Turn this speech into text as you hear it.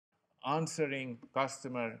answering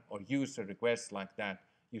customer or user requests like that,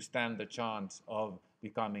 you stand the chance of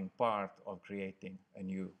becoming part of creating a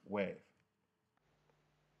new wave.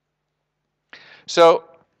 So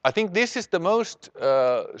I think this is the most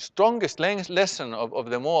strongest lesson of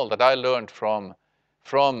them all that I learned from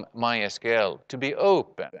MySQL, to be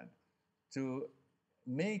open. To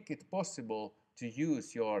make it possible to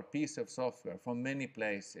use your piece of software from many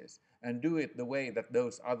places and do it the way that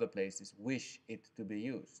those other places wish it to be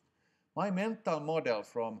used. My mental model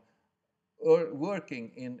from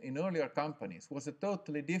working in earlier companies was a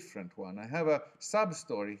totally different one. I have a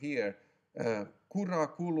sub-story here,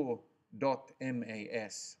 kurakulu.mas.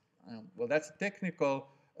 Well, that's a technical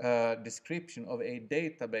description of a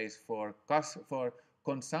database for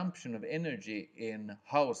consumption of energy in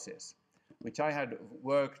houses, which I had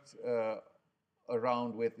worked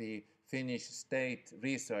around with the Finnish State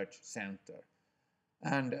Research Center.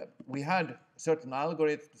 And we had certain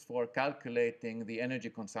algorithms for calculating the energy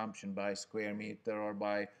consumption by square meter or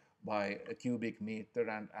by a cubic meter,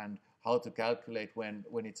 and how to calculate when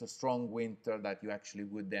it's a strong winter that you actually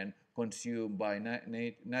would then consume by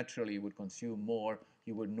naturally you would consume more.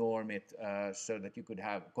 You would norm it so that you could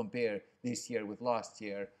compare this year with last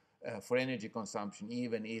year for energy consumption,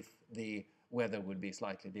 even if the weather would be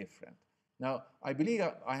slightly different. Now, I believe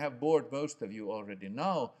I have bored most of you already.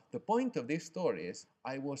 Now, the point of this story is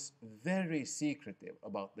I was very secretive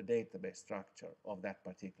about the database structure of that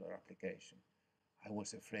particular application. I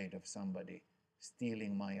was afraid of somebody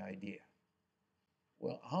stealing my idea.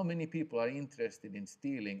 Well, how many people are interested in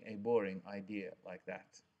stealing a boring idea like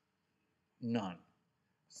that? None.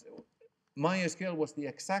 So, MySQL was the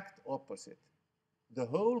exact opposite. The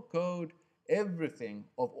whole code, everything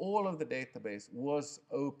of all of the database was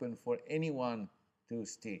open for anyone to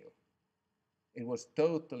steal. It was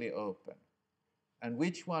totally open. And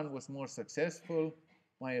which one was more successful,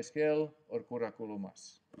 MySQL or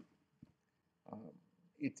Kurakulumas?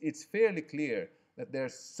 It's fairly clear that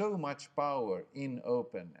there's so much power in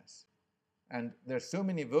openness. And there's so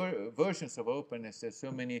many versions of openness, there's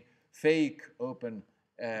so many fake open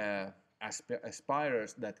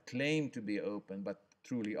aspirers that claim to be open but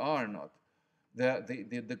truly are not.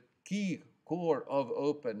 The key core of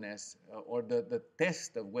openness, or the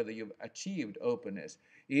test of whether you've achieved openness,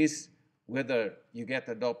 is whether you get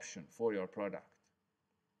adoption for your product.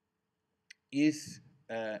 Is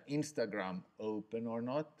Instagram open or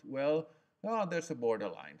not? Well, there's a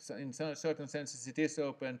borderline. So in certain senses it is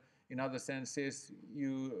open. In other senses,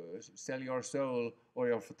 you sell your soul or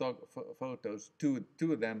your photos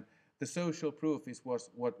to them. The social proof is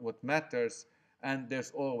what matters, and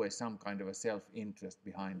there's always some kind of a self-interest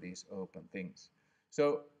behind these open things.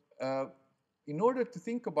 So in order to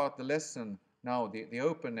think about the lesson now, the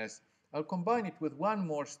openness, I'll combine it with one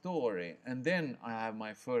more story, and then I have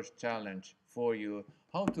my first challenge for you,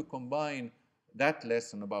 how to combine that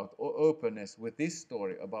lesson about openness with this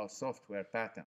story about software patents.